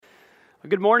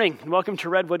Good morning and welcome to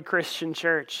Redwood Christian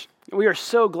Church. We are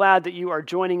so glad that you are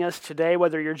joining us today,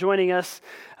 whether you're joining us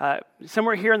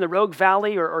somewhere here in the Rogue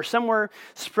Valley or somewhere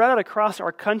spread out across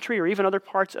our country or even other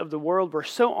parts of the world. We're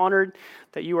so honored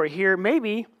that you are here.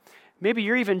 Maybe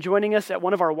you're even joining us at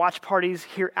one of our watch parties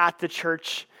here at the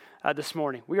church this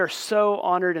morning. We are so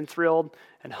honored and thrilled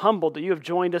and humbled that you have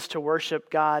joined us to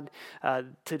worship God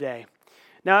today.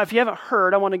 Now, if you haven't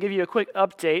heard, I want to give you a quick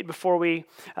update before we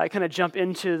kind of jump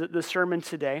into the sermon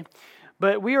today.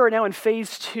 But we are now in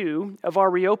phase 2 of our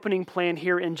reopening plan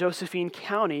here in Josephine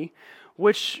County,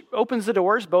 which opens the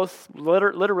doors both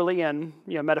literally and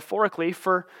metaphorically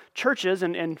for churches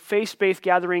and faith-based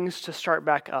gatherings to start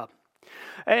back up.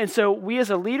 And so we as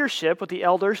a leadership with the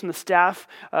elders and the staff,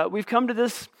 we've come to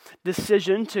this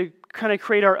decision to kind of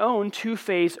create our own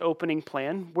 2-phase opening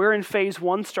plan. We're in phase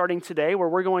 1 starting today, where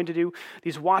we're going to do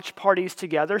these watch parties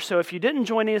together. So if you didn't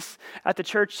join us at the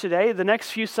church today, the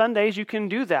next few Sundays you can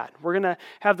do that. We're going to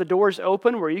have the doors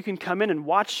open where you can come in and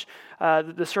watch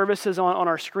the services on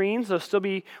our screens. They'll still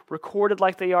be recorded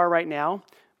like they are right now.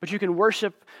 But you can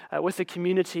worship with the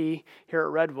community here at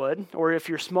Redwood. Or if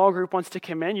your small group wants to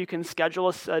come in, you can schedule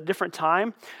us a different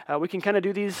time. We can kind of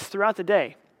do these throughout the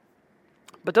day.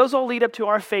 But those all lead up to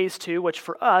our phase 2, which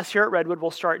for us here at Redwood will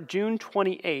start June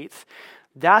 28th.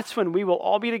 That's when we will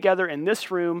all be together in this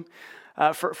room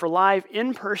for live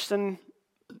in-person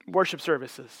worship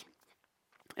services.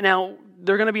 Now,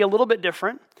 they're going to be a little bit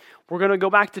different. We're going to go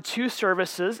back to 2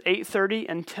 services, 8:30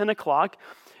 and 10 o'clock.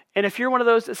 And if you're one of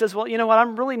those that says, well, you know what,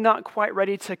 I'm really not quite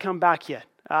ready to come back yet.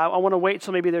 I want to wait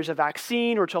till maybe there's a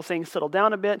vaccine or till things settle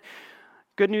down a bit.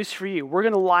 Good news for you. We're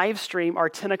going to live stream our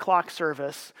 10 o'clock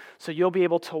service, so you'll be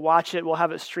able to watch it. We'll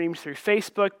have it streamed through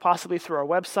Facebook, possibly through our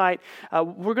website.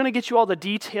 We're going to get you all the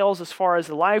details as far as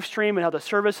the live stream and how the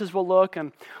services will look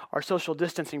and our social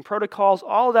distancing protocols.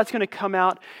 All of that's going to come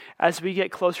out as we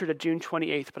get closer to June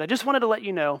 28th. But I just wanted to let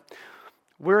you know,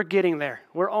 we're getting there.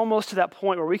 We're almost to that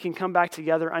point where we can come back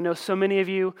together. I know so many of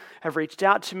you have reached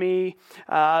out to me.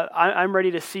 I'm ready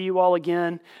to see you all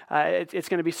again. It's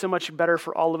going to be so much better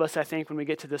for all of us, I think, when we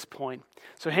get to this point.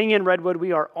 So hang in, Redwood.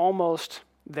 We are almost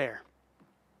there.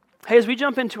 Hey, as we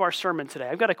jump into our sermon today,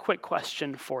 I've got a quick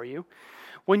question for you.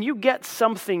 When you get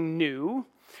something new,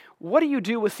 what do you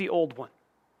do with the old one?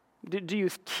 Do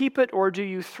you keep it or do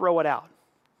you throw it out?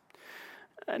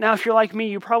 Now, if you're like me,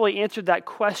 you probably answered that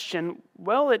question,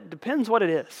 well, it depends what it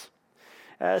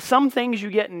is. Some things you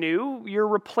get new, you're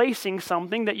replacing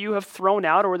something that you have thrown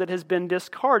out or that has been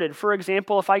discarded. For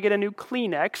example, if I get a new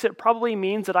Kleenex, it probably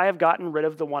means that I have gotten rid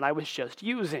of the one I was just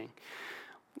using.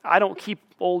 I don't keep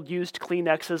old used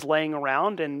Kleenexes laying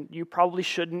around, and you probably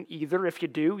shouldn't either. If you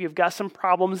do, you've got some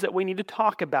problems that we need to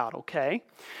talk about, okay?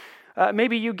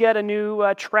 Maybe you get a new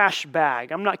trash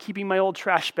bag. I'm not keeping my old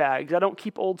trash bags. I don't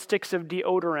keep old sticks of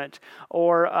deodorant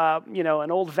or, an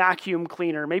old vacuum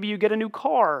cleaner. Maybe you get a new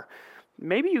car.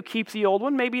 Maybe you keep the old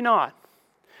one, maybe not.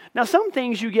 Now, some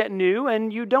things you get new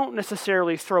and you don't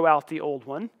necessarily throw out the old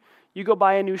one. You go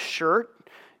buy a new shirt.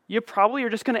 You probably are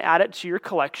just going to add it to your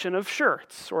collection of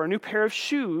shirts or a new pair of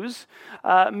shoes.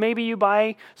 Maybe you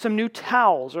buy some new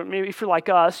towels, or maybe if you're like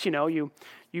us, you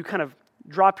kind of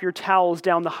drop your towels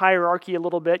down the hierarchy a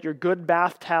little bit, your good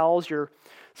bath towels, your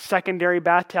secondary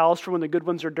bath towels for when the good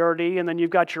ones are dirty, and then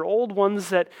you've got your old ones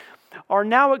that are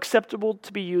now acceptable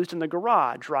to be used in the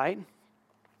garage, right?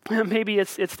 Maybe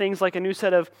it's things like a new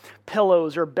set of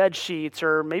pillows or bed sheets,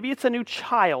 or maybe it's a new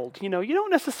child. You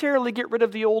don't necessarily get rid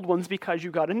of the old ones because you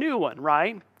got a new one,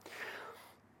 right?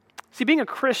 See, being a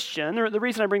Christian, or the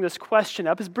reason I bring this question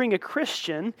up is being a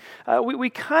Christian,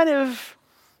 we kind of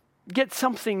get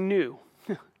something new.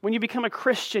 When you become a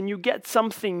Christian, you get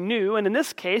something new, and in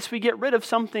this case, we get rid of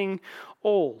something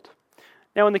old.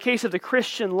 Now, in the case of the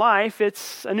Christian life,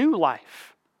 it's a new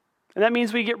life. And that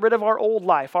means we get rid of our old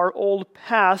life, our old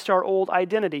past, our old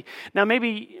identity. Now,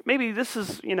 maybe this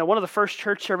is, one of the first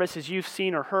church services you've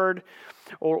seen or heard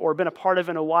or been a part of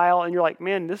in a while, and you're like,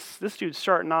 man, this dude's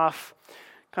starting off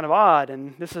kind of odd,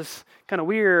 and this is kind of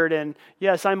weird, and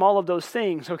yes, I'm all of those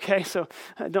things, okay? So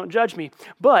don't judge me.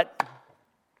 But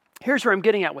here's where I'm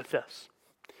getting at with this.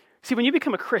 See, when you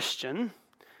become a Christian,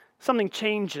 something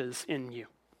changes in you.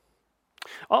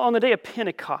 On the day of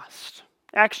Pentecost,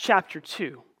 Acts chapter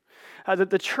 2,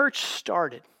 the church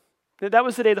started. That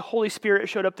was the day the Holy Spirit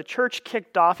showed up. The church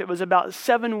kicked off. It was about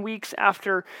 7 weeks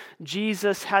after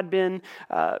Jesus had been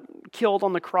killed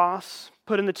on the cross,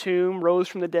 put in the tomb, rose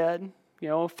from the dead.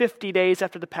 50 days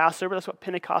after the Passover. That's what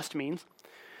Pentecost means.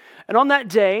 And on that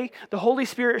day, the Holy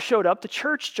Spirit showed up, the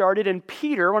church started, and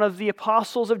Peter, one of the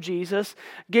apostles of Jesus,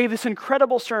 gave this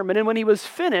incredible sermon. And when he was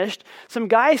finished, some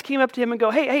guys came up to him and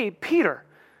go, hey, Peter,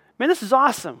 man, this is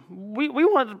awesome. We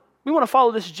want to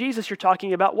follow this Jesus you're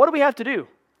talking about. What do we have to do?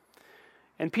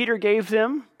 And Peter gave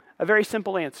them a very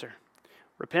simple answer.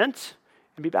 Repent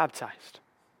and be baptized.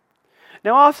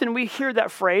 Now, often we hear that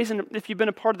phrase, and if you've been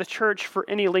a part of the church for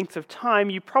any length of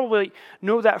time, you probably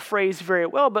know that phrase very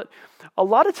well, but a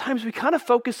lot of times we kind of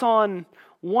focus on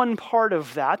one part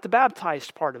of that, the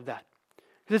baptized part of that.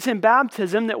 Because it's in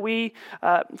baptism that we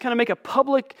kind of make a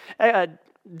public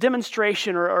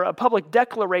demonstration or a public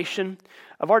declaration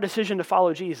of our decision to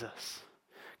follow Jesus.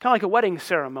 Kind of like a wedding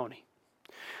ceremony.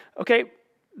 Okay,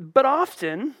 but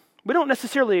often we don't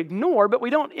necessarily ignore, but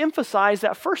we don't emphasize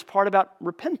that first part about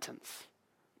repentance.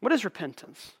 What is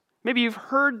repentance? Maybe you've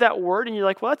heard that word and you're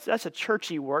like, well, that's a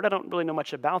churchy word. I don't really know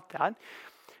much about that.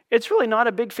 It's really not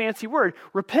a big fancy word.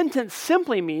 Repentance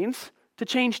simply means to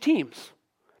change teams,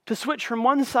 to switch from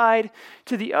one side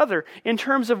to the other. In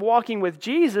terms of walking with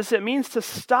Jesus, it means to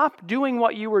stop doing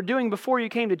what you were doing before you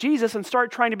came to Jesus and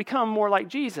start trying to become more like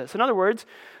Jesus. In other words,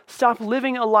 stop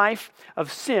living a life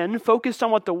of sin focused on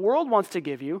what the world wants to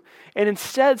give you, and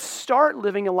instead start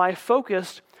living a life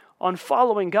focused on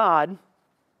following God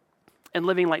and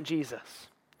living like Jesus.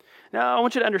 Now, I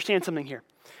want you to understand something here.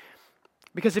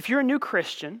 Because if you're a new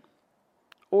Christian,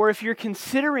 or if you're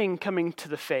considering coming to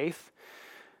the faith,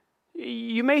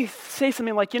 you may say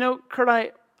something like,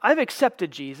 Kurt, I've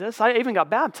accepted Jesus. I even got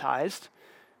baptized,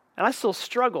 and I still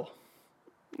struggle.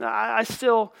 I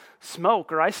still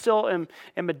smoke, or I still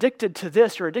am addicted to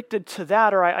this or addicted to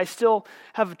that, or I still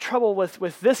have trouble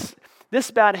with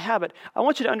this bad habit. I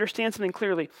want you to understand something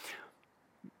clearly.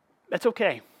 That's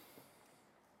okay.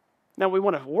 Now, we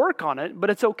want to work on it, but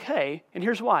it's okay, and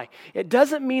here's why. It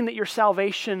doesn't mean that your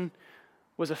salvation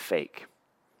was a fake.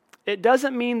 It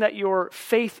doesn't mean that your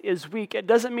faith is weak. It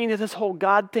doesn't mean that this whole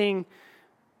God thing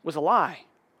was a lie.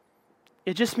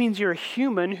 It just means you're a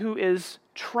human who is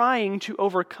trying to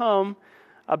overcome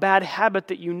a bad habit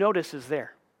that you notice is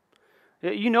there.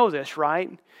 You know this,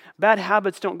 right? Bad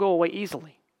habits don't go away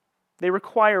easily. They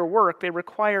require work. They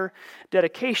require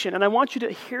dedication. And I want you to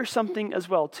hear something as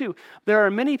well, too. There are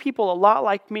many people a lot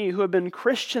like me who have been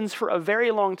Christians for a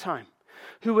very long time,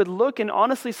 who would look and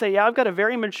honestly say, yeah, I've got a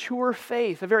very mature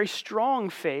faith, a very strong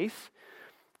faith,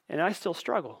 and I still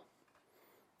struggle.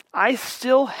 I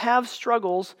still have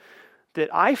struggles that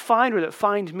I find or that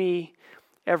find me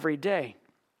every day.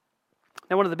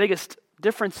 Now, one of the biggest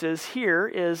differences here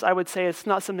is I would say it's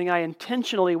not something I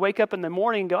intentionally wake up in the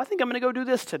morning and go, I think I'm going to go do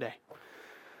this today.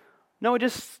 No, it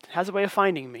just has a way of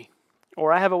finding me,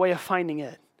 or I have a way of finding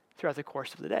it throughout the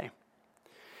course of the day.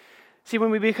 See,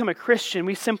 when we become a Christian,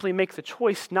 we simply make the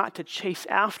choice not to chase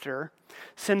after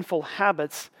sinful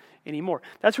habits anymore.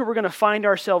 That's where we're going to find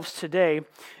ourselves today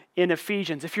in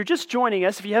Ephesians. If you're just joining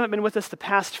us, if you haven't been with us the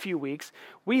past few weeks,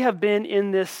 we have been in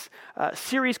this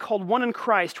series called One in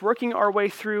Christ, working our way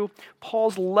through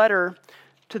Paul's letter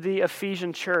to the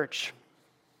Ephesian church.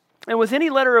 And with any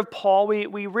letter of Paul,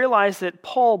 we realize that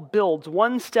Paul builds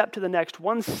one step to the next,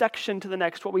 one section to the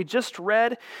next. What we just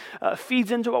read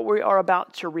feeds into what we are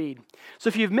about to read. So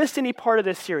if you've missed any part of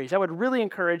this series, I would really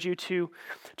encourage you to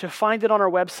find it on our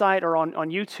website or on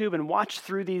YouTube and watch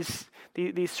through these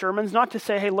sermons. Not to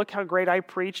say, hey, look how great I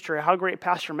preached or how great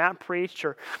Pastor Matt preached.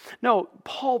 No,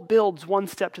 Paul builds one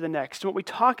step to the next. And what we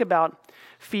talk about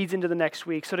feeds into the next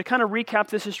week. So to kind of recap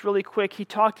this just really quick, he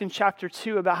talked in chapter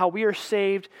 2 about how we are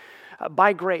saved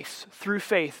by grace, through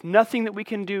faith, nothing that we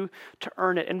can do to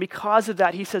earn it. And because of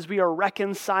that, he says we are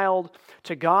reconciled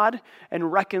to God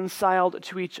and reconciled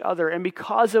to each other. And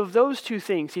because of those two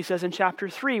things, he says in chapter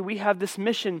 3, we have this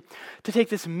mission to take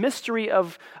this mystery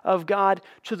of God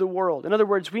to the world. In other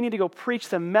words, we need to go preach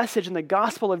the message and the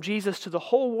gospel of Jesus to the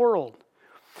whole world.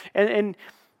 And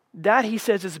that, he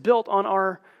says, is built on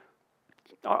our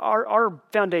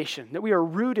foundation, that we are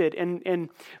rooted and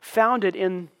founded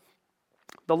in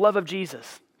the love of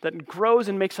Jesus that grows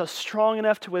and makes us strong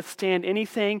enough to withstand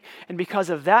anything. And because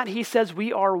of that, he says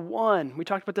we are one. We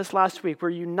talked about this last week.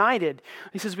 We're united.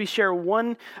 He says we share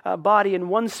one body and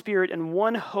one spirit and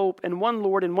one hope and one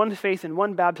Lord and one faith and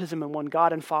one baptism and one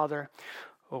God and Father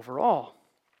over all.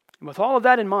 And with all of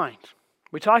that in mind,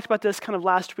 we talked about this kind of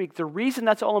last week. The reason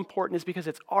that's all important is because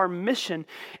it's our mission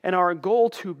and our goal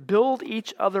to build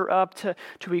each other up, to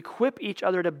equip each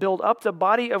other, to build up the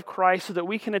body of Christ so that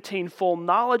we can attain full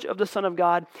knowledge of the Son of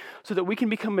God, so that we can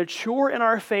become mature in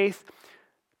our faith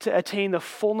to attain the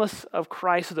fullness of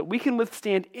Christ, so that we can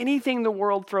withstand anything the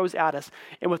world throws at us.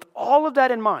 And with all of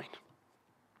that in mind,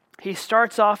 he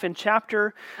starts off in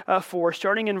chapter 4,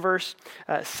 starting in verse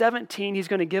 17. He's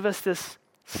going to give us this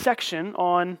section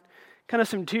on kind of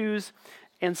some do's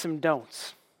and some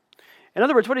don'ts. In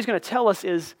other words, what he's going to tell us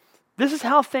is This is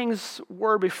how things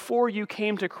were before you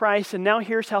came to Christ, and now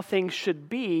here's how things should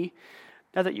be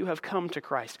now that you have come to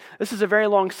Christ. This is a very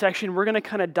long section. We're going to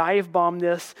kind of dive bomb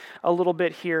this a little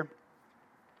bit here.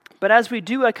 But as we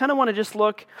do, I kind of want to just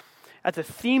look at the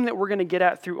theme that we're going to get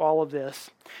at through all of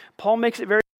this. Paul makes it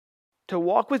very to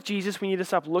walk with Jesus, we need to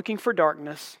stop looking for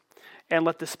darkness and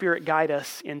let the Spirit guide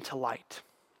us into light.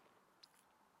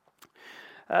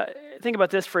 Think about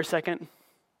this for a second.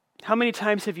 How many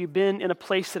times have you been in a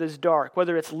place that is dark,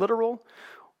 whether it's literal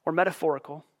or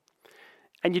metaphorical,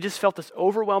 and you just felt this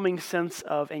overwhelming sense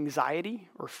of anxiety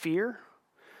or fear,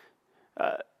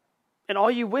 and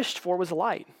all you wished for was a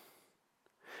light?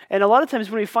 And a lot of times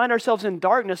when we find ourselves in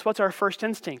darkness, what's our first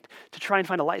instinct? To try and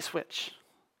find a light switch,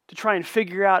 to try and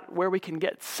figure out where we can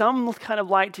get some kind of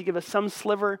light to give us some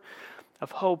sliver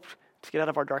of hope to get out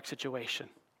of our dark situation.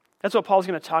 That's what Paul's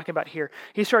going to talk about here.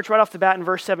 He starts right off the bat in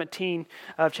verse 17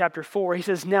 of chapter 4. He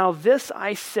says, "Now this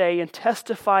I say and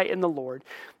testify in the Lord,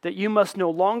 that you must no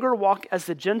longer walk as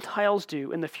the Gentiles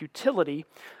do in the futility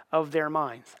of their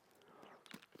minds."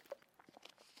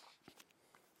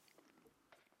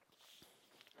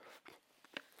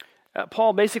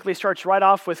 Paul basically starts right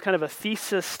off with kind of a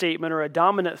thesis statement or a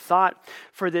dominant thought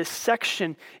for this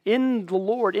section. In the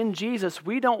Lord, in Jesus,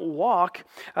 we don't walk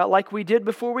like we did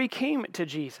before we came to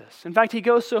Jesus. In fact, he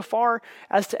goes so far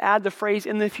as to add the phrase,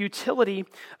 "in the futility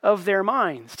of their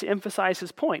minds," to emphasize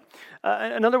his point.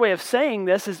 Another way of saying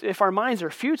this is if our minds are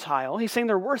futile, he's saying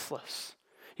they're worthless.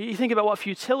 You think about what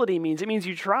futility means. It means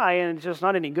you try and it's just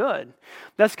not any good.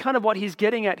 That's kind of what he's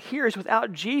getting at here is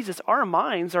without Jesus, our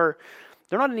minds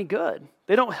they're not any good.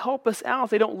 They don't help us out.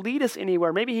 They don't lead us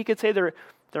anywhere. Maybe he could say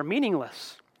they're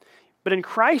meaningless. But in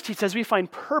Christ, he says we find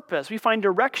purpose, we find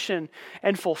direction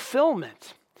and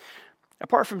fulfillment.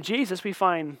 Apart from Jesus, we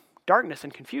find darkness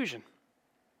and confusion.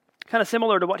 Kind of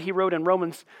similar to what he wrote in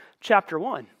Romans chapter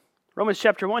 1. Romans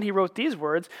chapter 1, he wrote these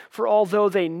words, "For although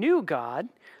they knew God,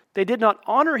 they did not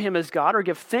honor him as God or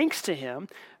give thanks to him,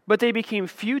 but they became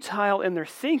futile in their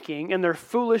thinking, and their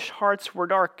foolish hearts were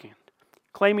darkened.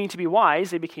 Claiming to be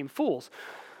wise, they became fools."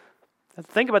 Now,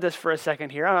 think about this for a second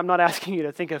here. I'm not asking you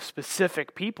to think of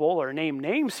specific people or name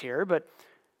names here, but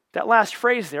that last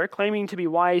phrase there, claiming to be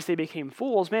wise, they became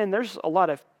fools, man, there's a lot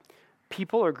of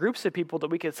people or groups of people that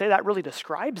we could say that really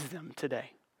describes them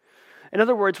today. In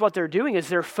other words, what they're doing is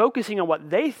they're focusing on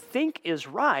what they think is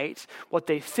right, what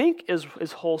they think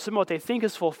is wholesome, what they think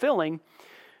is fulfilling,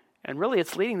 and really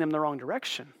it's leading them the wrong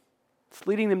direction. It's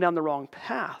leading them down the wrong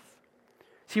path.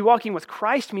 See, walking with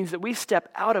Christ means that we step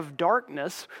out of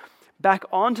darkness back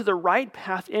onto the right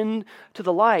path into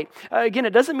the light. Again, it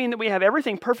doesn't mean that we have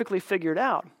everything perfectly figured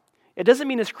out. It doesn't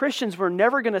mean as Christians we're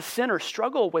never going to sin or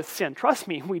struggle with sin. Trust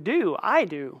me, we do. I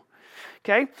do.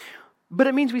 Okay? But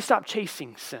it means we stop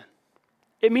chasing sin.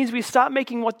 It means we stop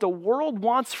making what the world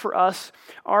wants for us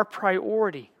our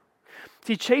priority.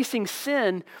 See, chasing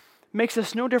sin makes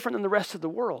us no different than the rest of the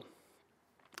world.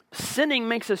 Sinning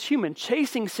makes us human.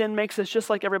 Chasing sin makes us just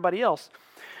like everybody else.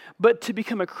 But to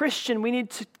become a Christian, we need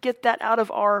to get that out of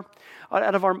our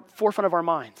forefront of our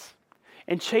minds.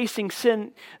 And chasing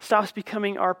sin stops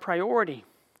becoming our priority.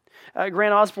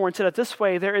 Grant Osborne said it this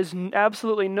way, "There is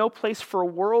absolutely no place for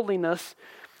worldliness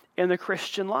in the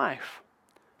Christian life."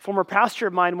 A former pastor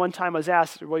of mine one time was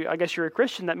asked, "Well, I guess you're a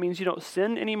Christian. That means you don't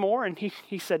sin anymore?" And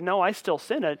he said, "No, I still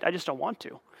sin. I just don't want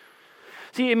to."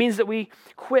 See, it means that we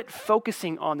quit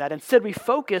focusing on that. Instead, we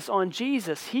focus on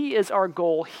Jesus. He is our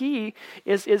goal. He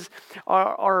is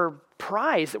our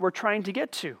prize that we're trying to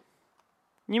get to.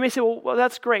 You may say, well,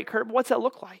 that's great, Kurt, but what's that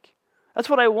look like? That's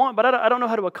what I want, but I don't know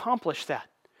how to accomplish that.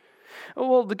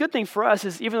 Well, the good thing for us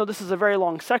is even though this is a very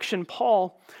long section,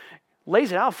 Paul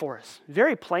lays it out for us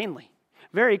very plainly,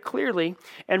 very clearly,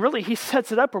 and really he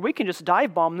sets it up where we can just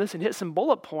dive bomb this and hit some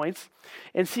bullet points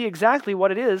and see exactly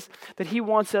what it is that he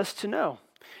wants us to know.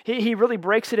 He really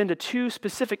breaks it into two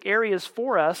specific areas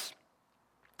for us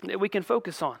that we can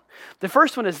focus on. The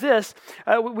first one is this,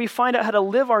 we find out how to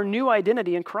live our new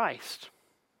identity in Christ.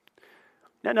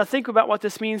 Now think about what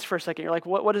this means for a second. You're like,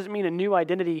 what does it mean, a new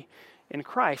identity in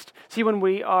Christ? See, when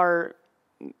we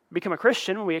become a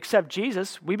Christian, when we accept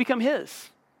Jesus, we become his.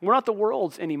 We're not the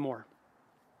world's anymore.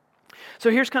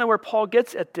 So here's kind of where Paul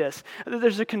gets at this.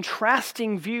 There's a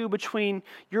contrasting view between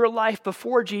your life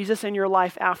before Jesus and your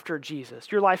life after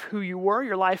Jesus. Your life who you were,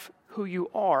 your life who you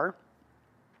are.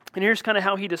 And here's kind of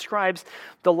how he describes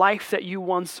the life that you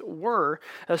once were.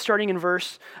 Starting in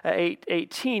verse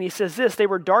 18, he says this: they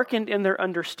were darkened in their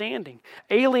understanding,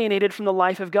 alienated from the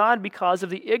life of God because of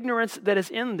the ignorance that is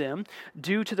in them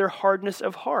due to their hardness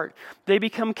of heart. They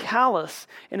become callous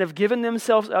and have given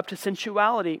themselves up to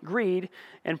sensuality, greed,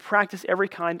 and practice every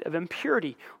kind of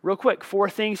impurity. Real quick, 4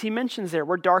 things he mentions there.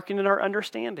 We're darkened in our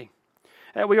understanding.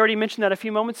 We already mentioned that a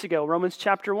few moments ago. Romans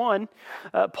chapter 1,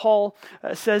 Paul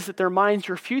says that their minds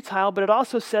are futile, but it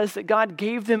also says that God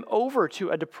gave them over to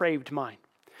a depraved mind.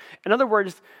 In other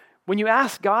words, when you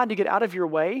ask God to get out of your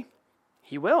way,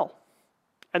 he will.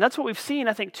 And that's what we've seen,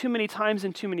 I think, too many times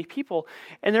in too many people.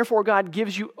 And therefore, God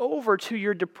gives you over to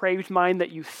your depraved mind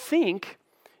that you think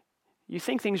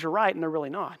things are right and they're really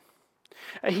not.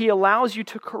 He allows you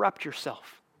to corrupt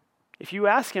yourself. If you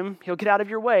ask him, he'll get out of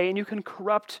your way and you can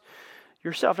corrupt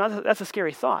yourself. Now, that's a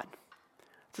scary thought.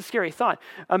 It's a scary thought.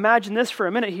 Imagine this for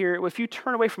a minute here. If you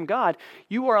turn away from God,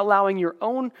 you are allowing your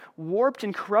own warped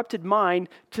and corrupted mind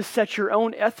to set your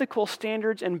own ethical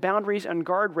standards and boundaries and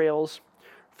guardrails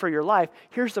for your life.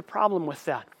 Here's the problem with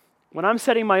that. When I'm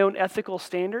setting my own ethical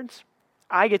standards,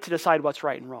 I get to decide what's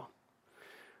right and wrong.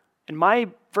 And my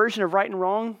version of right and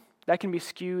wrong, that can be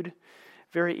skewed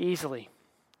very easily.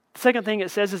 The second thing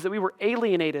it says is that we were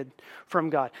alienated from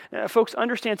God. Now, folks,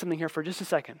 understand something here for just a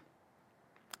second.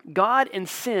 God and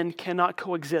sin cannot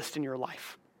coexist in your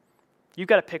life. You've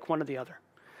got to pick one or the other.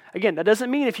 Again, that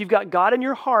doesn't mean if you've got God in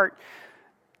your heart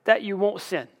that you won't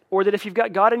sin, or that if you've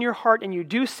got God in your heart and you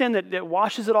do sin that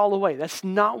washes it all away. That's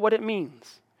not what it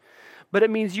means. But it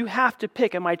means you have to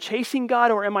pick, am I chasing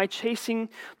God or am I chasing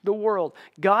the world?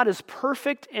 God is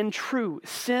perfect and true.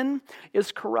 Sin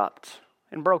is corrupt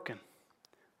and broken.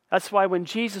 That's why when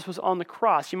Jesus was on the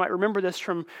cross, you might remember this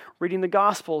from reading the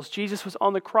Gospels. Jesus was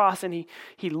on the cross and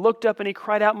he looked up and he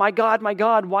cried out, my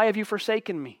God, why have you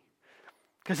forsaken me?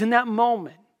 Because in that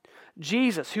moment,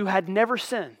 Jesus, who had never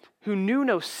sinned, who knew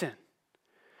no sin,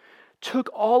 took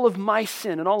all of my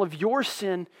sin and all of your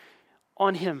sin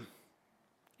on him.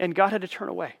 And God had to turn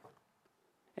away.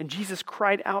 And Jesus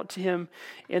cried out to him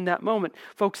in that moment.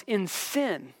 Folks, in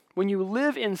sin, when you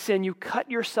live in sin, you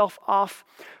cut yourself off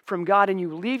from God and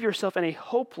you leave yourself in a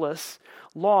hopeless,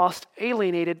 lost,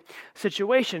 alienated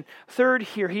situation. Third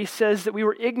here, he says that we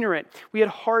were ignorant. We had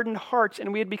hardened hearts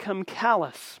and we had become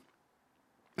callous.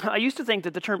 I used to think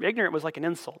that the term ignorant was like an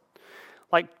insult,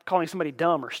 like calling somebody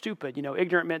dumb or stupid.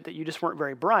 Ignorant meant that you just weren't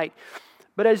very bright.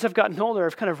 But as I've gotten older,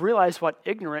 I've kind of realized what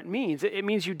ignorant means. It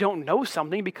means you don't know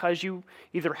something because you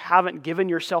either haven't given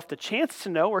yourself the chance to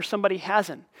know or somebody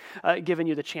hasn't given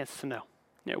you the chance to know.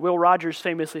 Will Rogers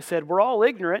famously said, we're all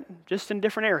ignorant, just in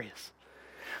different areas.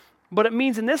 What it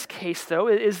means in this case, though,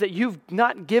 is that you've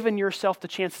not given yourself the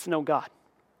chance to know God.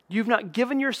 You've not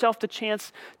given yourself the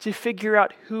chance to figure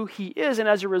out who he is, and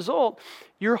as a result,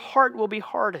 your heart will be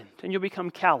hardened and you'll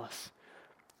become callous.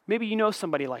 Maybe you know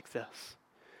somebody like this.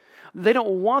 They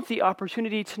don't want the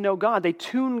opportunity to know God. They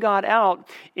tune God out.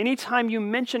 Anytime you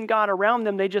mention God around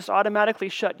them, they just automatically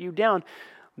shut you down.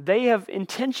 They have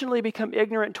intentionally become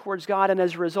ignorant towards God, and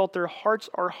as a result, their hearts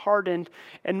are hardened,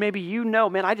 and maybe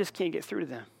man, I just can't get through to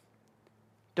them.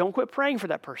 Don't quit praying for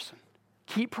that person.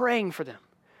 Keep praying for them,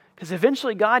 because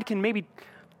eventually God can maybe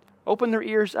open their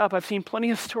ears up. I've seen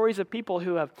plenty of stories of people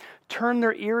who have turned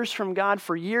their ears from God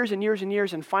for years and years and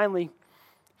years, and finally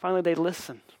they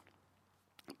listened.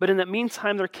 But in the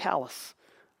meantime, they're callous.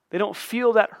 They don't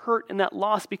feel that hurt and that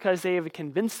loss because they have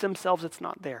convinced themselves it's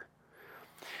not there.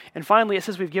 And finally, it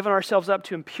says we've given ourselves up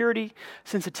to impurity,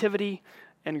 sensitivity,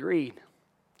 and greed.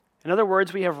 In other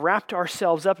words, we have wrapped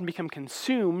ourselves up and become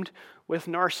consumed with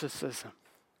narcissism.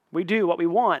 We do what we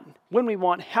want, when we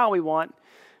want, how we want,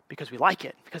 because we like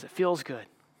it, because it feels good.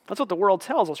 That's what the world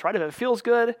tells us, right? If it feels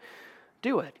good,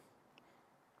 do it.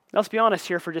 Now, let's be honest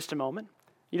here for just a moment.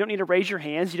 You don't need to raise your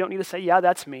hands. You don't need to say, yeah,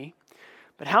 that's me.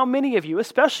 But how many of you,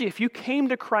 especially if you came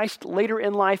to Christ later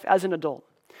in life as an adult,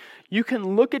 you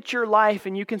can look at your life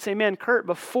and you can say, man, Kurt,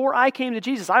 before I came to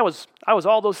Jesus, I was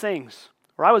all those things,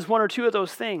 or I was one or two of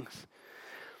those things.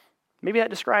 Maybe that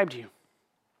described you.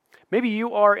 Maybe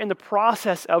you are in the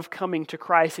process of coming to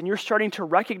Christ and you're starting to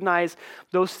recognize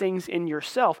those things in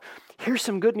yourself. Here's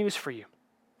some good news for you.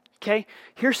 Okay?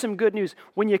 Here's some good news.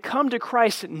 When you come to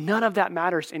Christ, none of that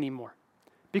matters anymore.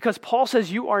 Because Paul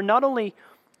says you are not only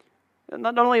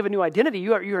have a new identity,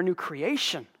 you are a new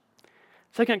creation.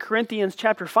 2 Corinthians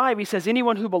chapter 5, he says,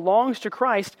 anyone who belongs to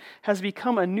Christ has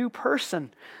become a new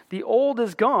person. The old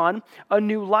is gone, a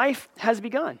new life has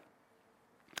begun.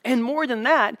 And more than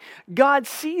that, God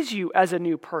sees you as a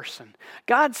new person.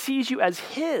 God sees you as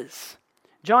his.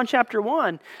 John chapter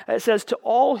 1, it says, to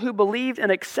all who believed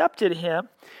and accepted him,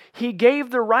 he gave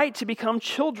the right to become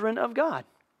children of God.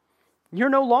 You're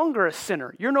no longer a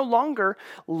sinner. You're no longer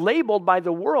labeled by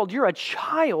the world. You're a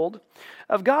child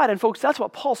of God. And folks, that's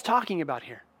what Paul's talking about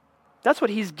here. That's what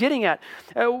he's getting at.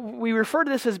 We refer to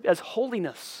this as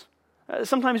holiness.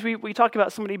 Sometimes we talk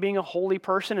about somebody being a holy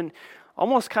person and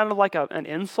almost kind of like an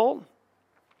insult.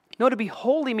 No, to be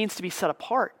holy means to be set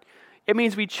apart. It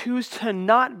means we choose to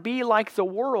not be like the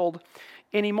world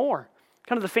anymore.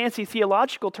 Kind of the fancy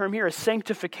theological term here is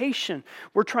sanctification.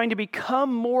 We're trying to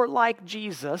become more like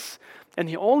Jesus, and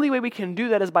the only way we can do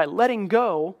that is by letting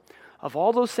go of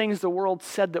all those things the world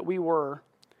said that we were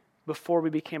before we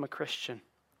became a Christian.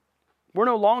 We're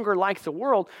no longer like the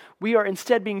world. We are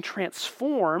instead being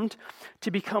transformed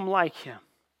to become like him.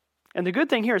 And the good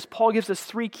thing here is Paul gives us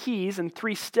 3 keys and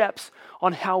 3 steps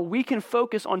on how we can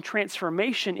focus on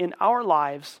transformation in our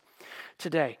lives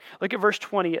today. Look at verse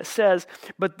 20. It says,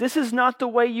 but this is not the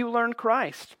way you learned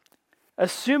Christ.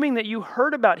 Assuming that you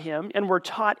heard about him and were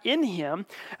taught in him,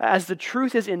 as the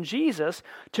truth is in Jesus,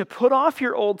 to put off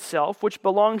your old self, which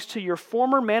belongs to your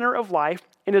former manner of life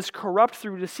and is corrupt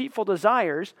through deceitful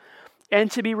desires,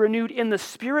 and to be renewed in the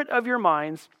spirit of your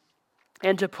minds,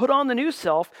 and to put on the new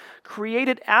self,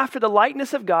 created after the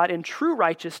likeness of God in true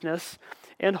righteousness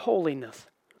and holiness.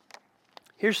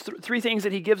 Here's 3 things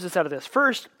that he gives us out of this.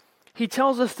 First, he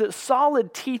tells us that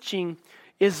solid teaching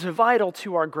is vital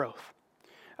to our growth.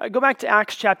 Go back to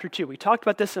Acts chapter 2. We talked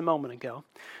about this a moment ago.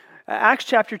 Acts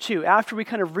chapter 2, after we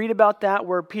kind of read about that,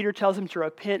 where Peter tells him to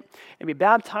repent and be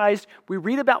baptized, we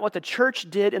read about what the church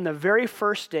did in the very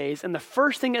first days. And the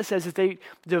first thing it says is they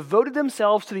devoted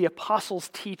themselves to the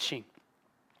apostles' teaching.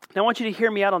 Now, I want you to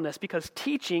hear me out on this because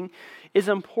teaching is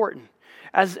important.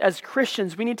 As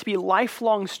Christians, we need to be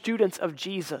lifelong students of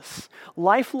Jesus,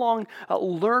 lifelong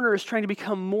learners trying to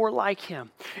become more like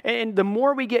him. And the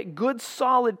more we get good,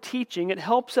 solid teaching, it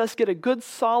helps us get a good,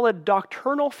 solid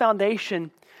doctrinal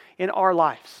foundation in our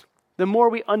lives. The more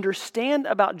we understand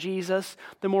about Jesus,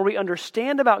 the more we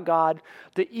understand about God,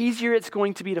 the easier it's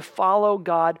going to be to follow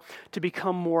God, to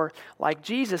become more like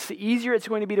Jesus. The easier it's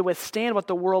going to be to withstand what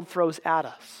the world throws at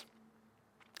us.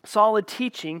 Solid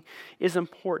teaching is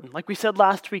important. Like we said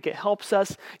last week, it helps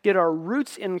us get our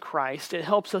roots in Christ. It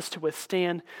helps us to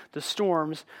withstand the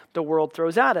storms the world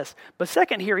throws at us. But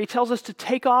second here, he tells us to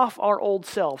take off our old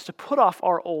selves, to put off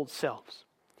our old selves.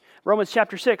 Romans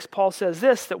chapter 6, Paul says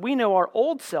this, that we know our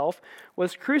old self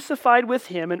was crucified with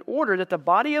him in order that the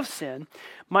body of sin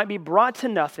might be brought to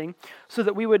nothing, so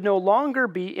that we would no longer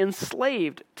be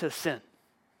enslaved to sin.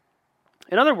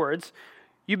 In other words,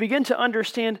 you begin to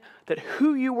understand that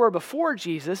who you were before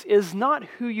Jesus is not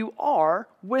who you are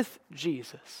with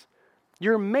Jesus.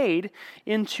 You're made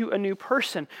into a new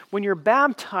person. When you're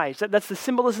baptized, that's the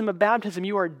symbolism of baptism,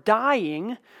 you are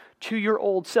dying to your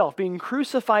old self, being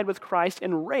crucified with Christ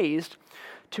and raised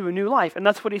to a new life. And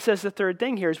that's what he says the third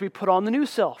thing here is we put on the new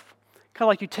self. Kind of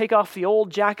like you take off the old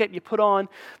jacket, you put on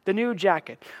the new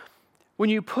jacket.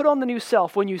 When you put on the new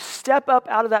self, when you step up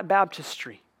out of that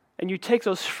baptistry, and you take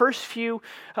those first few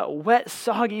wet,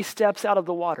 soggy steps out of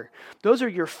the water, those are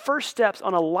your first steps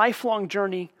on a lifelong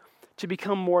journey to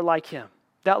become more like him.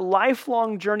 That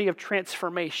lifelong journey of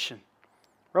transformation.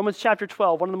 Romans chapter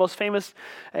 12, one of the most famous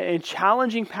and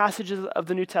challenging passages of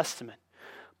the New Testament.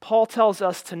 Paul tells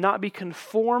us to not be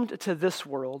conformed to this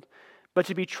world, but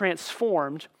to be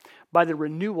transformed by the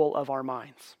renewal of our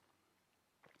minds.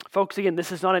 Folks, again,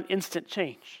 this is not an instant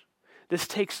change. This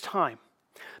takes time.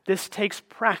 This takes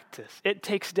practice. It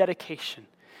takes dedication.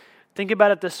 Think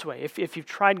about it this way. If you've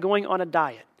tried going on a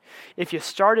diet, if you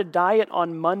start a diet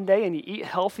on Monday and you eat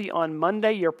healthy on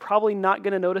Monday, you're probably not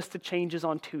going to notice the changes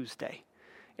on Tuesday.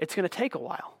 It's going to take a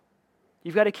while.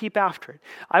 You've got to keep after it.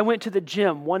 I went to the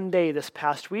gym one day this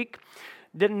past week,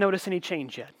 didn't notice any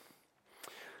change yet.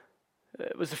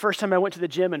 It was the first time I went to the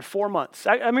gym in 4 months.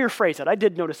 Let me rephrase that. I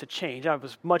did notice a change. I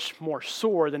was much more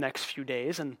sore the next few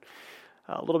days and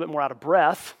a little bit more out of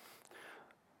breath,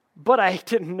 but I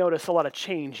didn't notice a lot of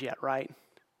change yet, right?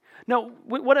 No,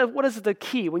 what is the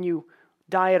key when you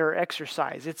diet or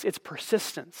exercise? It's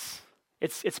persistence.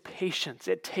 It's patience.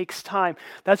 It takes time.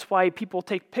 That's why people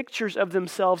take pictures of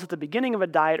themselves at the beginning of a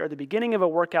diet or the beginning of a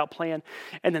workout plan,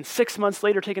 and then 6 months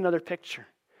later take another picture.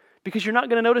 Because you're not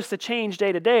going to notice the change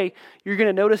day to day. You're going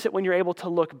to notice it when you're able to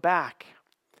look back.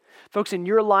 Folks, in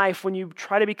your life, when you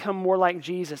try to become more like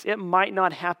Jesus, it might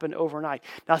not happen overnight.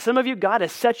 Now, some of you, God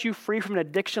has set you free from an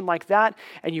addiction like that,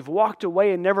 and you've walked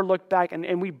away and never looked back,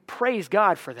 and we praise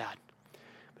God for that.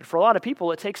 But for a lot of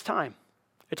people, it takes time.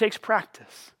 It takes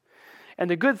practice. And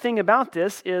the good thing about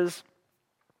this is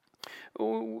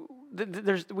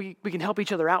we can help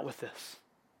each other out with this.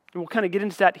 And we'll kind of get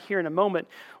into that here in a moment,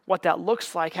 what that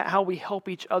looks like, how we help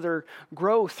each other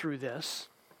grow through this.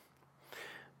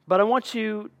 But I want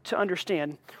you to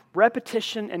understand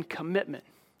repetition and commitment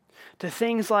to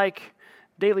things like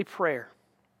daily prayer,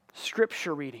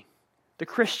 scripture reading, the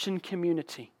Christian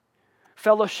community,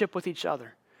 fellowship with each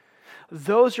other.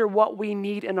 Those are what we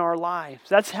need in our lives.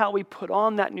 That's how we put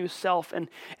on that new self, and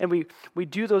we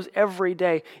do those every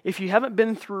day. If you haven't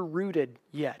been through Rooted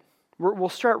yet, we'll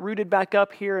start Rooted back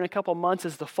up here in a couple months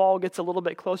as the fall gets a little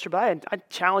bit closer, but I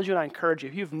challenge you and I encourage you,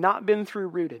 if you've not been through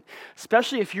Rooted,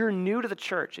 especially if you're new to the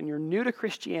church and you're new to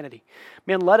Christianity,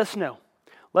 man, let us know.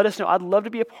 Let us know. I'd love to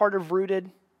be a part of Rooted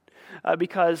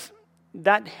because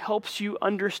that helps you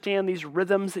understand these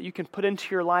rhythms that you can put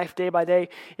into your life day by day.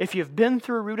 If you've been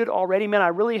through Rooted already, man, I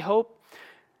really hope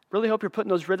you're putting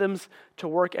those rhythms to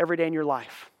work every day in your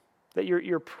life. That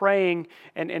you're praying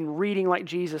and reading like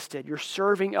Jesus did. You're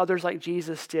serving others like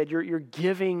Jesus did. You're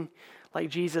giving like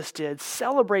Jesus did.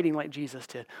 Celebrating like Jesus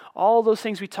did. All those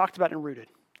things we talked about in Rooted.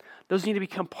 Those need to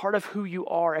become part of who you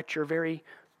are at your very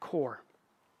core.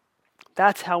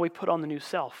 That's how we put on the new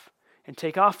self and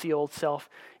take off the old self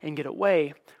and get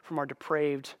away from our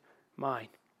depraved mind.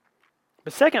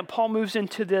 But second, Paul moves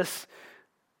into this,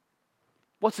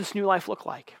 what's this new life look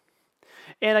like?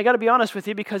 And I got to be honest with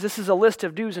you, because this is a list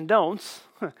of do's and don'ts.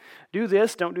 Do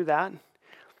this, don't do that.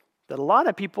 That a lot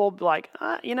of people be like,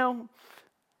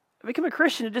 become a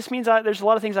Christian, it just means there's a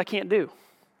lot of things I can't do.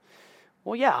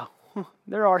 Well, yeah,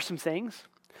 there are some things,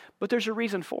 but there's a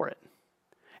reason for it.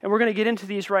 And we're going to get into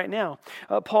these right now.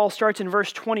 Paul starts in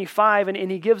verse 25,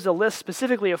 and he gives a list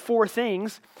specifically of 4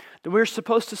 things that we're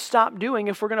supposed to stop doing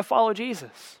if we're going to follow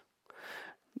Jesus.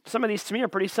 Some of these to me are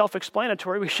pretty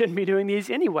self-explanatory. We shouldn't be doing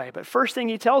these anyway. But first thing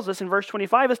he tells us in verse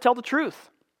 25 is tell the truth.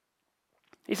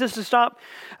 He says to stop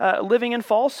living in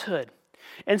falsehood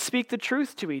and speak the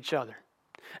truth to each other.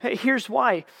 Hey, here's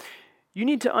why. You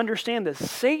need to understand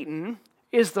this. Satan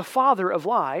is the father of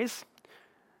lies,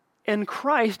 and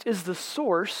Christ is the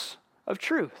source of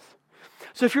truth.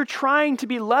 So if you're trying to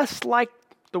be less like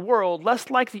the world, less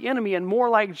like the enemy, and more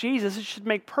like Jesus, it should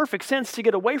make perfect sense to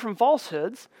get away from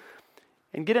falsehoods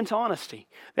and get into honesty.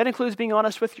 That includes being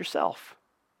honest with yourself.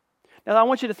 Now, I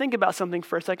want you to think about something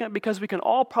for a second, because we can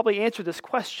all probably answer this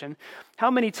question.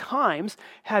 How many times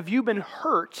have you been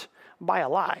hurt by a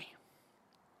lie?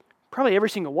 Probably every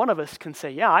single one of us can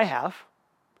say, yeah, I have.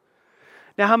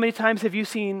 Now, how many times have you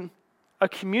seen a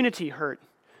community hurt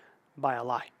by a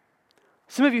lie?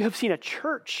 Some of you have seen a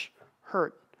church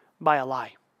hurt by a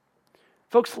lie.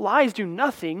 Folks, lies do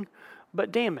nothing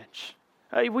but damage.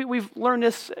 We've learned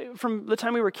this from the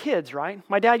time we were kids, right?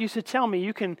 My dad used to tell me,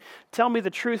 you can tell me the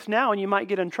truth now and you might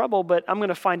get in trouble, but I'm going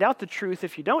to find out the truth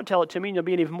if you don't tell it to me, and you'll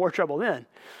be in even more trouble then.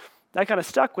 That kind of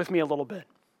stuck with me a little bit.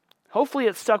 Hopefully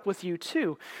it stuck with you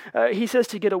too. He says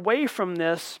to get away from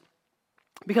this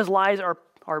because lies are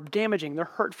damaging, they're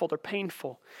hurtful, they're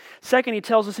painful. Second, he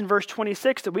tells us in verse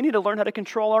 26 that we need to learn how to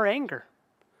control our anger.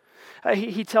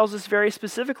 He tells us very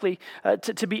specifically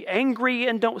to be angry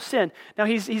and don't sin. Now,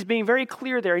 he's being very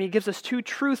clear there, and he gives us 2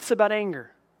 truths about anger.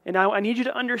 And I need you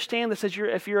to understand this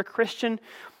if you're a Christian.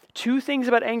 2 things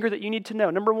about anger that you need to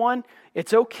know. Number 1,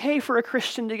 it's okay for a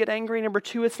Christian to get angry. Number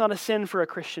 2, it's not a sin for a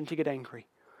Christian to get angry.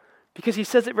 Because he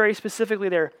says it very specifically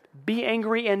there, be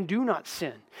angry and do not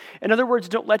sin. In other words,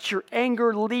 don't let your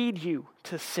anger lead you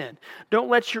to sin. Don't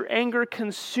let your anger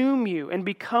consume you and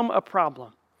become a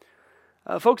problem.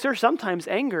 Folks, there's sometimes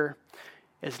anger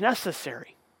is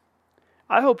necessary.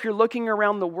 I hope you're looking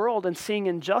around the world and seeing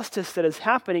injustice that is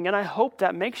happening, and I hope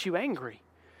that makes you angry.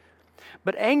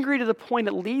 But angry to the point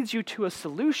it leads you to a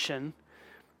solution,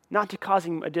 not to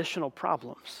causing additional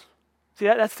problems. See,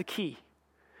 that's the key.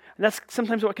 And that's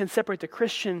sometimes what can separate the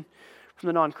Christian from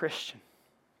the non-Christian.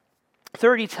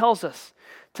 Third, he tells us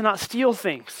to not steal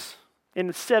things and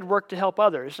instead work to help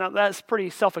others. Now, that's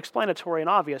pretty self-explanatory and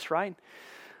obvious, right?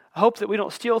 I hope that we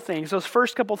don't steal things. Those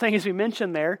first couple things we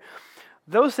mentioned there,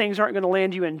 those things aren't going to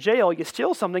land you in jail. You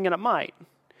steal something and it might.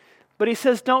 But he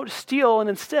says don't steal and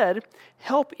instead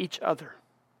help each other.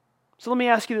 So let me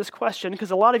ask you this question,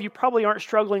 because a lot of you probably aren't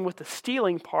struggling with the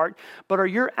stealing part, but are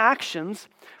your actions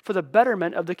for the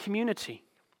betterment of the community?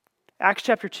 Acts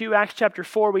chapter 2, Acts chapter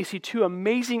 4, we see 2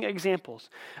 amazing examples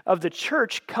of the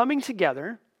church coming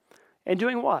together and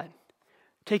doing what?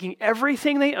 Taking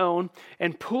everything they own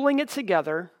and pooling it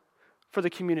together for the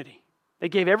community. They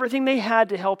gave everything they had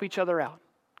to help each other out.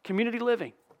 Community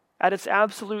living at its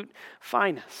absolute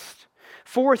finest.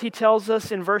 Fourth, he tells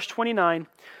us in verse 29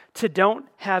 to don't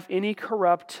have any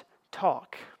corrupt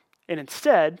talk, and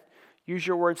instead use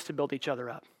your words to build each other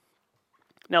up.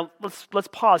 Now, let's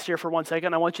pause here for 1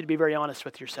 second. I want you to be very honest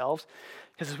with yourselves.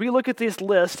 Because as we look at this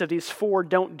list of these 4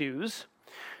 don't do's,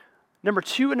 number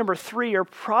 2 and number 3 are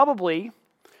probably,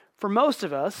 for most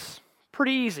of us,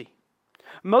 pretty easy.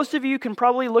 Most of you can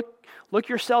probably look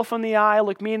yourself in the eye,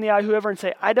 look me in the eye, whoever, and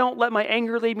say, I don't let my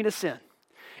anger lead me to sin.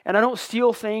 And I don't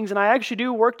steal things, and I actually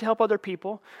do work to help other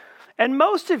people. And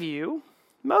most of you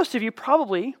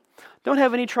probably don't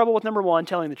have any trouble with number 1,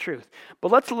 telling the truth.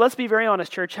 But let's be very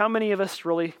honest, church. How many of us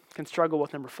really can struggle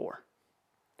with number 4?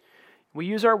 We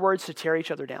use our words to tear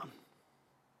each other down.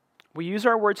 We use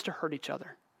our words to hurt each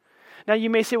other. Now you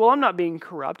may say, well, I'm not being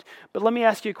corrupt, but let me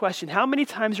ask you a question. How many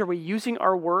times are we using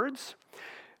our words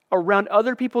around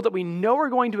other people that we know are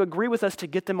going to agree with us to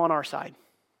get them on our side?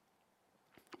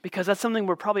 Because that's something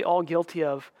we're probably all guilty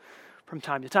of from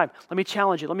time to time. Let me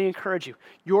challenge you. Let me encourage you.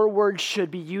 Your words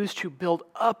should be used to build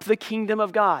up the kingdom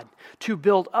of God, to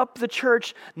build up the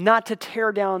church, not to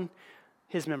tear down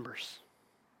his members.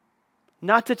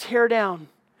 Not to tear down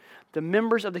the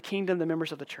members of the kingdom, the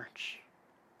members of the church.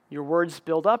 Your words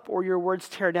build up or your words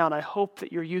tear down. I hope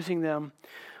that you're using them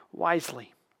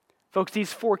wisely. Folks,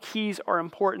 these 4 keys are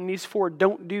important. These 4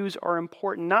 don't do's are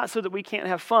important, not so that we can't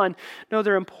have fun. No,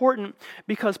 they're important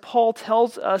because Paul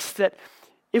tells us that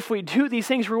if we do these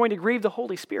things, we're going to grieve the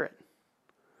Holy Spirit.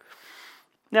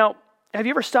 Now, have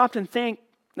you ever stopped and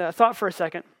thought for a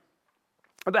second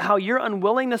about how your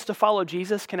unwillingness to follow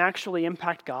Jesus can actually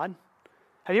impact God?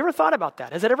 Have you ever thought about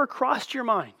that? Has it ever crossed your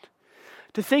mind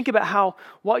to think about how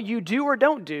what you do or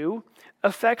don't do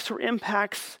affects or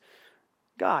impacts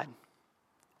God?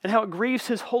 And how it grieves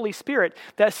his Holy Spirit,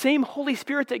 that same Holy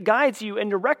Spirit that guides you and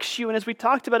directs you, and as we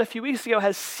talked about a few weeks ago,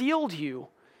 has sealed you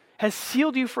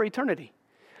for eternity.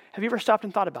 Have you ever stopped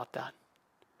and thought about that?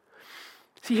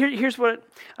 See, here's what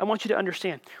I want you to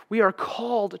understand. We are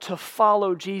called to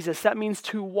follow Jesus. That means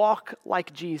to walk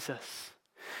like Jesus.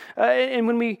 And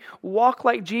when we walk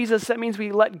like Jesus, that means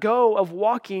we let go of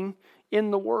walking in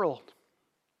the world.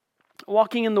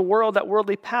 Walking in the world, that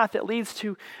worldly path that leads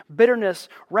to bitterness,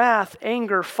 wrath,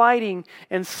 anger, fighting,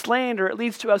 and slander. It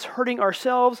leads to us hurting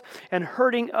ourselves and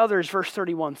hurting others, verse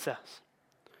 31 says.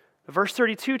 Verse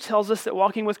 32 tells us that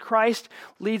walking with Christ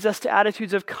leads us to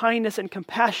attitudes of kindness and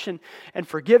compassion and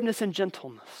forgiveness and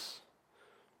gentleness.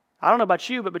 I don't know about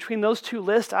you, but between those 2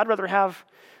 lists, I'd rather have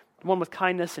the one with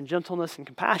kindness and gentleness and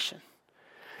compassion.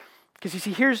 Because you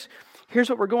see, here's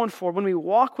what we're going for. When we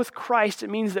walk with Christ, it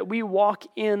means that we walk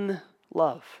in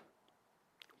love.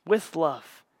 With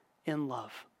love. In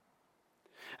love.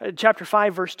 Chapter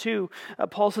 5, verse 2,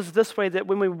 Paul says it this way, that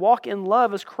when we walk in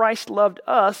love as Christ loved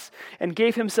us and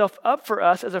gave himself up for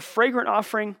us as a fragrant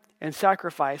offering and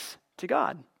sacrifice to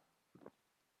God.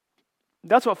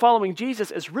 That's what following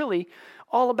Jesus is really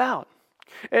all about.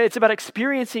 It's about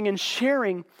experiencing and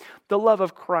sharing the love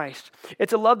of Christ.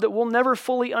 It's a love that we'll never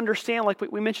fully understand, like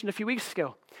we mentioned a few weeks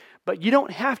ago. But you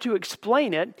don't have to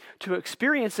explain it to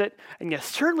experience it, and you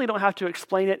certainly don't have to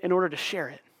explain it in order to share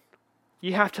it.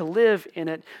 You have to live in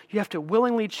it. You have to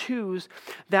willingly choose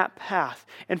that path.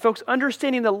 And folks,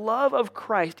 understanding the love of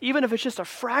Christ, even if it's just a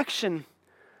fraction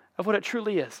of what it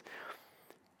truly is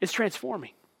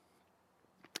transforming.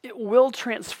 It will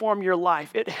transform your life.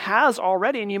 It has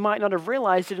already, and you might not have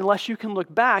realized it unless you can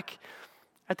look back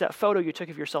at that photo you took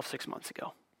of yourself 6 months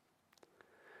ago.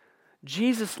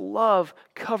 Jesus' love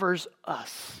covers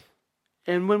us.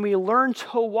 And when we learn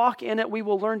to walk in it, we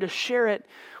will learn to share it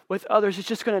with others. It's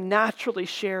just going to naturally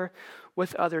share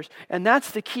with others. And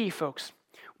that's the key, folks.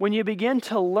 When you begin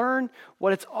to learn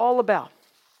what it's all about,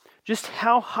 just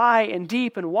how high and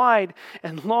deep and wide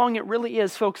and long it really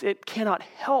is, folks, it cannot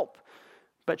help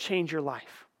but change your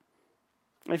life.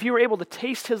 And if you were able to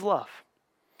taste his love,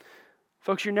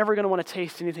 folks, you're never going to want to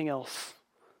taste anything else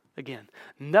again.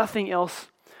 Nothing else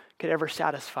could ever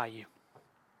satisfy you.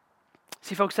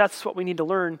 See, folks, that's what we need to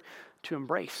learn to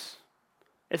embrace.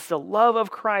 It's the love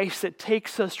of Christ that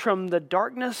takes us from the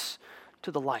darkness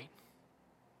to the light.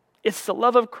 It's the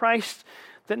love of Christ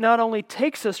that not only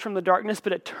takes us from the darkness,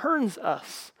 but it turns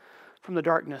us from the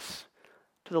darkness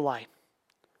to the light.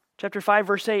 Chapter 5,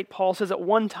 verse 8, Paul says, at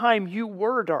one time you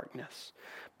were darkness,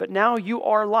 but now you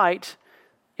are light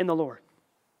in the Lord.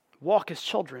 Walk as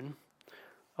children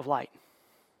of light.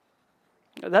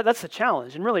 That's the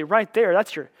challenge. And really right there,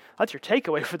 that's your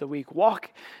takeaway for the week.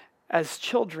 Walk as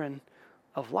children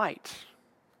of light.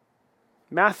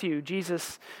 Matthew,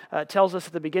 Jesus tells us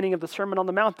at the beginning of the Sermon on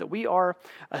the Mount that we are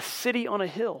a city on a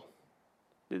hill.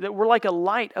 That we're like a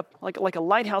light, like a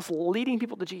lighthouse leading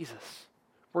people to Jesus.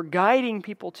 We're guiding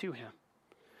people to him.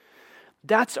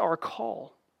 That's our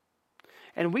call.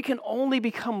 And we can only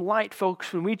become light,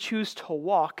 folks, when we choose to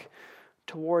walk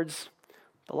towards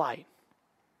the light.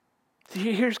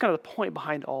 See, here's kind of the point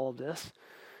behind all of this.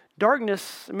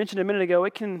 Darkness, I mentioned a minute ago,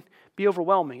 it can be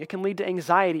overwhelming. It can lead to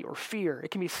anxiety or fear.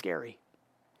 It can be scary.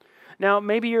 Now,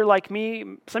 maybe you're like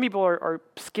me. Some people are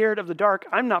scared of the dark.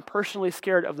 I'm not personally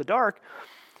scared of the dark,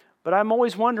 but I'm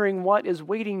always wondering what is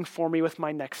waiting for me with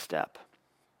my next step.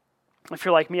 If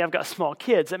you're like me, I've got small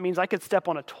kids. That means I could step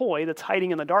on a toy that's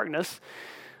hiding in the darkness.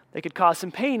 They could cause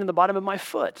some pain in the bottom of my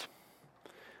foot.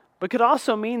 But it could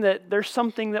also mean that there's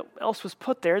something that else was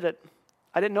put there that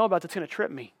I didn't know about that's going to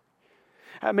trip me.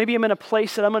 Maybe I'm in a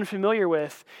place that I'm unfamiliar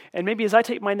with, and maybe as I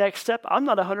take my next step, I'm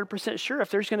not 100% sure if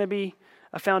there's going to be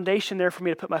a foundation there for me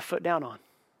to put my foot down on.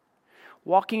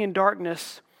 Walking in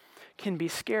darkness can be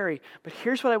scary, but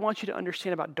here's what I want you to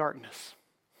understand about darkness.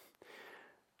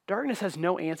 Darkness has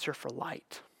no answer for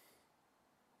light.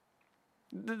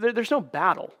 There's no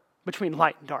battle between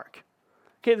light and dark.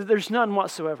 Okay, there's none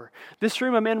whatsoever. This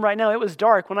room I'm in right now, it was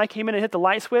dark. When I came in and hit the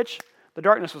light switch, the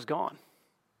darkness was gone.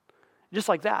 Just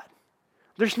like that.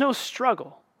 There's no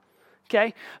struggle,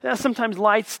 okay? Now, sometimes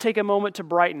lights take a moment to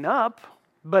brighten up,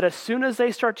 but as soon as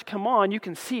they start to come on, you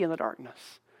can see in the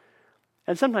darkness.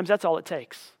 And sometimes that's all it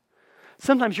takes.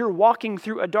 Sometimes you're walking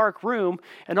through a dark room,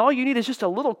 and all you need is just a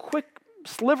little quick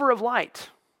sliver of light.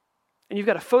 And you've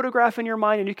got a photograph in your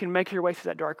mind, and you can make your way through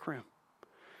that dark room.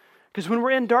 Because when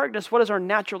we're in darkness, what is our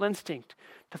natural instinct?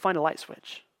 To find a light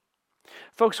switch.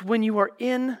 Folks, when you are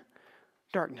in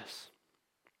darkness,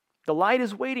 the light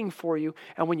is waiting for you,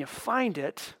 and when you find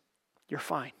it, you're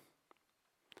fine.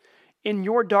 In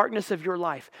your darkness of your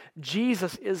life,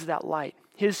 Jesus is that light.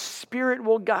 His Spirit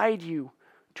will guide you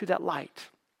to that light.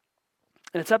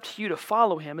 And it's up to you to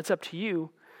follow him. It's up to you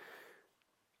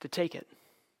to take it.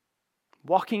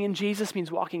 Walking in Jesus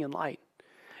means walking in light.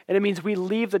 And it means we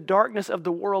leave the darkness of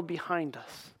the world behind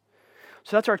us.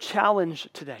 So that's our challenge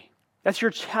today. That's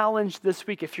your challenge this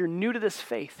week. If you're new to this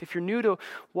faith, if you're new to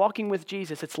walking with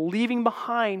Jesus, it's leaving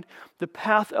behind the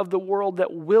path of the world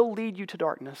that will lead you to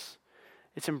darkness.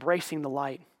 It's embracing the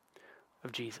light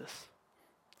of Jesus.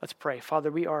 Let's pray.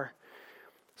 Father, we are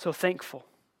so thankful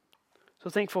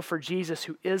for Jesus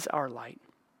who is our light.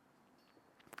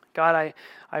 God,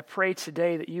 I pray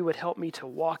today that you would help me to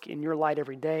walk in your light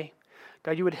every day.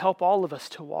 God, you would help all of us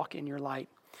to walk in your light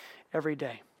every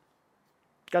day.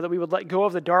 God, that we would let go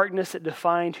of the darkness that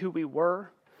defined who we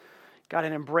were, God,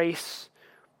 and embrace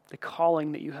the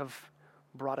calling that you have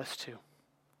brought us to.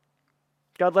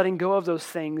 God, letting go of those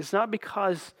things, not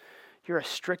because you're a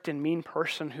strict and mean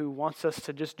person who wants us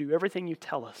to just do everything you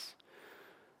tell us,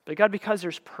 but God, because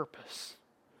there's purpose.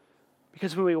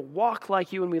 Because when we walk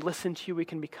like you and we listen to you, we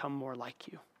can become more like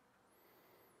you.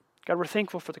 God, we're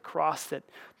thankful for the cross that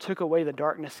took away the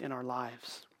darkness in our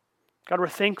lives. God, we're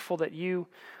thankful that you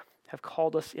have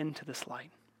called us into this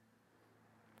light.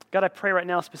 God, I pray right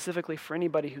now specifically for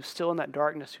anybody who's still in that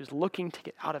darkness, who's looking to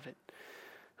get out of it,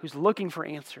 who's looking for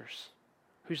answers,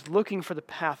 who's looking for the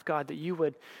path, God, that you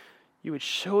would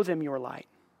show them your light.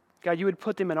 God, you would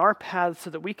put them in our paths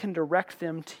so that we can direct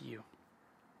them to you.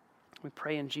 We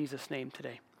pray in Jesus' name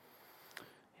today.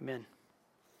 Amen.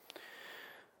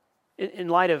 In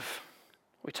light of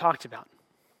what we talked about,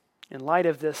 in light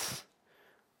of this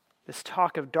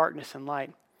talk of darkness and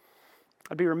light,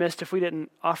 I'd be remiss if we didn't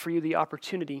offer you the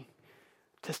opportunity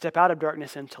to step out of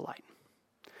darkness into light.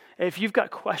 If you've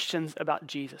got questions about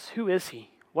Jesus, who is he?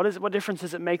 What difference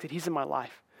does it make that he's in my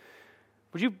life?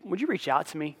 Would you reach out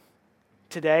to me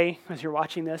today as you're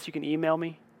watching this? You can email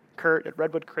me,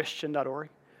 Kurt@redwoodchristian.org.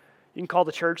 You can call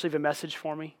the church, leave a message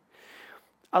for me.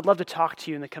 I'd love to talk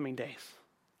to you in the coming days.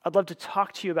 I'd love to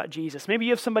talk to you about Jesus. Maybe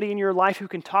you have somebody in your life who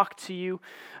can talk to you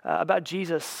about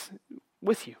Jesus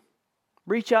with you.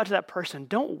 Reach out to that person.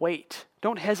 Don't wait.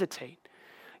 Don't hesitate.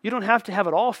 You don't have to have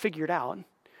it all figured out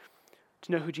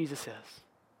to know who Jesus is.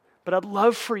 But I'd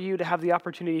love for you to have the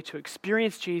opportunity to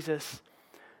experience Jesus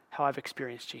how I've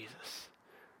experienced Jesus.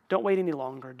 Don't wait any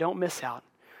longer. Don't miss out.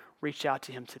 Reach out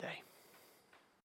to him today.